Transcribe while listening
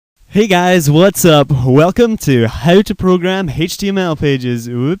Hey guys, what's up? Welcome to How to Program HTML Pages.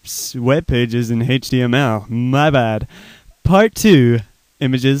 Oops, web pages in HTML. My bad. Part 2,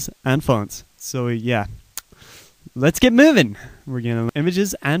 Images and Fonts. So yeah, let's get moving. We're gonna learn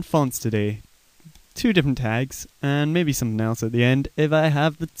images and fonts today. 2 different tags, and maybe something else at the end if I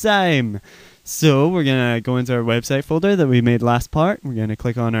have the time. So we're gonna go into our website folder that we made last part. We're gonna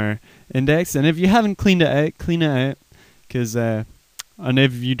click on our index, and if you haven't cleaned it out, clean it out, because and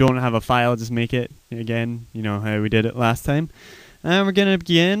if you don't have a file, just make it again, you know how we did it last time. And we're going to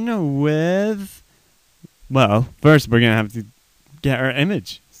begin with, well, first we're going to have to get our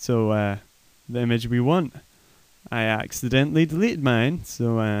image. So the image we want. I accidentally deleted mine,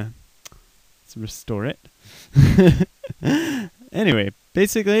 so let's restore it. Anyway,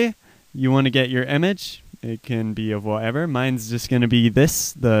 basically, you want to get your image. It can be of whatever. Mine's just going to be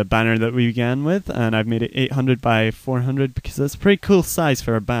this, the banner that we began with, and I've made it 800 by 400 because that's a pretty cool size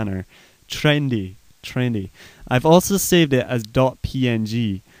for a banner. Trendy. I've also saved it as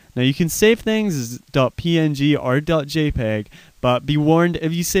 .png. Now you can save things as .png or .jpeg, but be warned,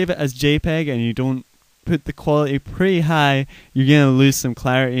 if you save it as JPEG and you don't put the quality pretty high, you're going to lose some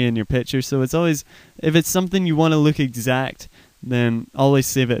clarity in your picture. So it's always, if it's something you want to look exact, then always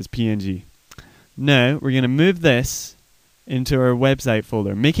save it as PNG. Now, we're going to move this into our website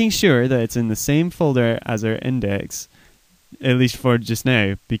folder, making sure that it's in the same folder as our index, at least for just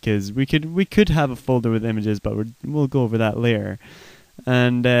now, because we could have a folder with images, but we'll go over that later.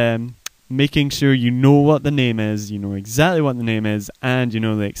 And making sure you know what the name is, you know exactly what the name is, and you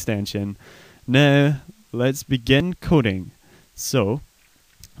know the extension. Now, let's begin coding. So,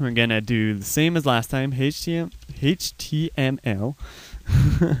 we're going to do the same as last time, HTML.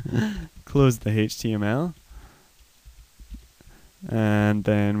 Close the HTML, and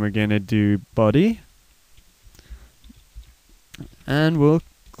then we're going to do body, and we'll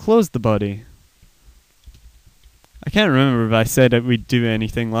close the body. I can't remember if I said that we'd do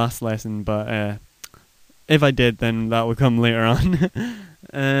anything last lesson, but if I did, then that will come later on.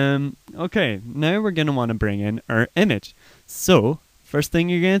 Okay, now we're going to want to bring in our image. So, first thing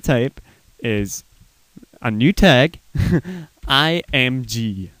you're going to type is a new tag,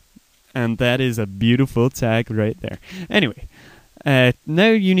 IMG. And that is a beautiful tag right there. Anyway, now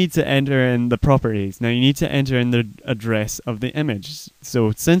you need to enter in the properties. Now you need to enter in the address of the image.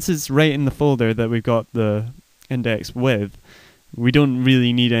 So since it's right in the folder that we've got the index with, we don't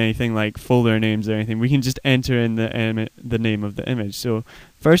really need anything like folder names or anything. We can just enter in the name of the image. So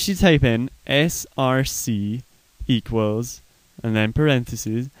first you type in src equals, and then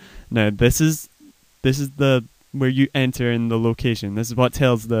parentheses. Now this is the where you enter in the location. This is what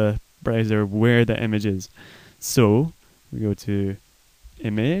tells the browser where the image is. So we go to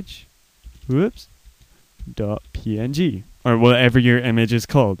image, .png, or whatever your image is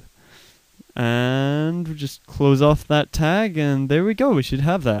called, and just close off that tag, and there we go. We should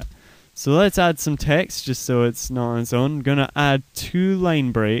have that. So let's add some text just so it's not on its own. I'm gonna add 2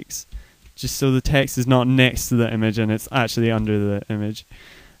 line breaks just so the text is not next to the image and it's actually under the image,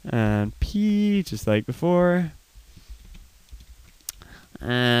 and P just like before.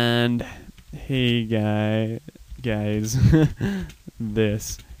 And hey guys,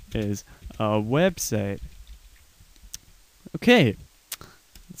 this is a website. Okay,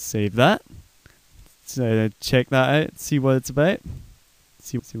 let's save that. So check that out, see what it's about.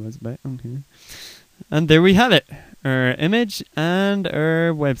 See what it's about. Okay. And there we have it, our image and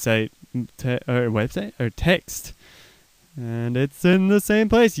our website, our text, and it's in the same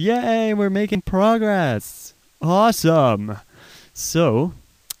place. Yay! We're making progress. Awesome. So,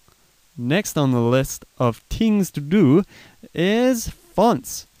 next on the list of things to do is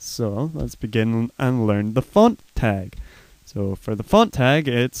fonts. So, let's begin and learn the font tag. So, for the font tag,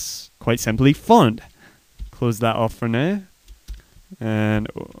 it's quite simply font. Close that off for now. And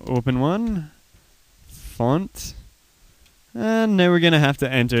open one. Font. And now we're going to have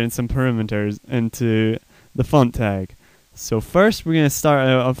to enter in some parameters into the font tag. So, first we're going to start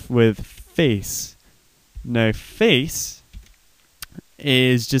off with face. Now, face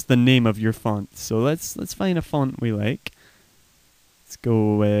is just the name of your font. So let's find a font we like.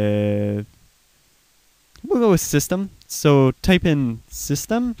 We'll go with system. So type in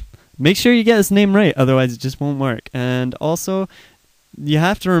system. Make sure you get this name right, otherwise it just won't work. And also, you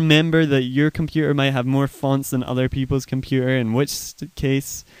have to remember that your computer might have more fonts than other people's computer, in which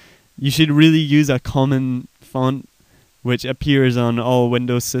case you should really use a common font which appears on all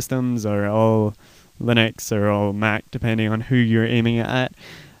Windows systems or all Linux or all Mac, depending on who you're aiming it at,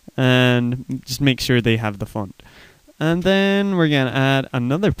 and just make sure they have the font. And then we're going to add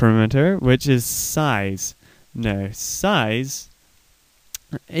another parameter, which is size. Now, size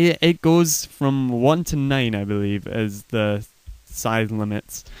it goes from 1 to 9, I believe, as the size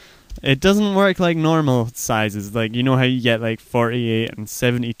limits. It doesn't work like normal sizes. Like, you know how you get like 48 and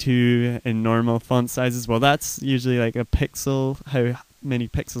 72 in normal font sizes? Well, that's usually like a pixel, how many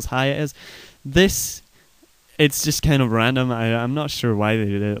pixels high it is. This, it's just kind of random. I'm not sure why they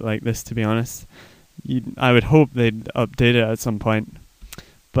did it like this, to be honest. I would hope they'd update it at some point.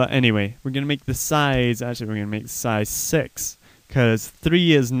 But anyway, we're going to make the size, actually we're going to make the size 6, because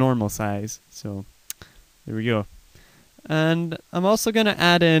 3 is normal size. So, there we go. And I'm also going to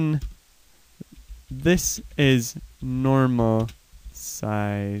add in, this is normal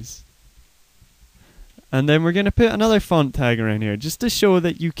size. And then we're going to put another font tag around here, just to show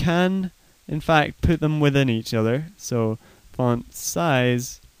that you can, in fact, put them within each other. So, font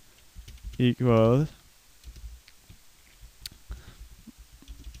size equals,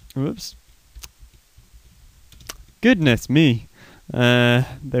 whoops, goodness me, there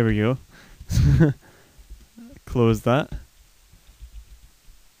we go. Close that.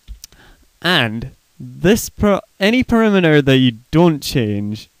 And this any parameter that you don't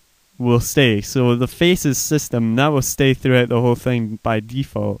change will stay. So the faces system, that will stay throughout the whole thing by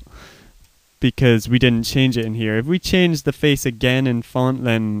default, because we didn't change it in here. If we change the face again in font,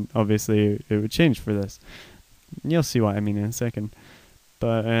 then obviously it would change for this. You'll see what I mean in a second.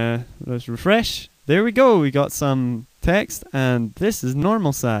 But let's refresh. There we go. We got some text, and this is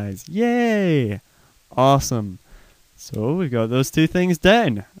normal size. Yay! Awesome. So we've got those two things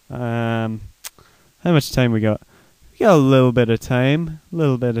down. How much time we got? We got a little bit of time. A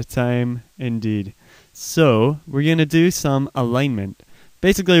little bit of time indeed. So we're going to do some alignment.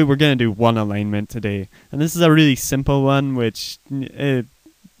 Basically, we're going to do one alignment today. And this is a really simple one, which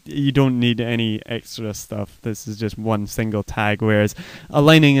you don't need any extra stuff. This is just one single tag, whereas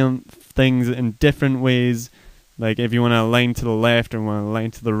aligning things in different ways, like if you want to align to the left or want to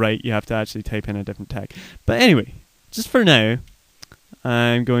align to the right, you have to actually type in a different tag. But anyway, just for now,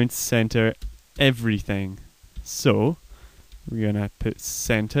 I'm going to center everything. So, we're going to put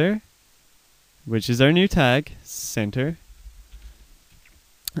center, which is our new tag, center.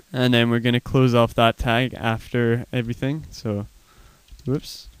 And then we're going to close off that tag after everything. So,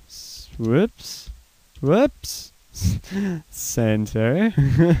 whoops, whoops, whoops, center.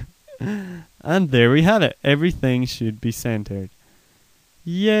 And there we have it. Everything should be centered.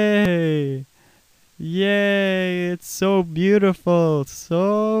 Yay! Yay! It's so beautiful.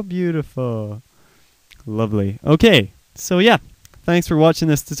 So beautiful. Lovely. Okay, so yeah. Thanks for watching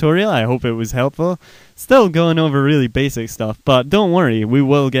this tutorial. I hope it was helpful. Still going over really basic stuff, but don't worry, we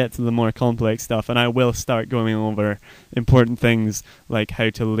will get to the more complex stuff, and I will start going over important things like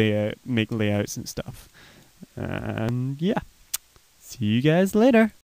how to make layouts and stuff. And yeah, see you guys later.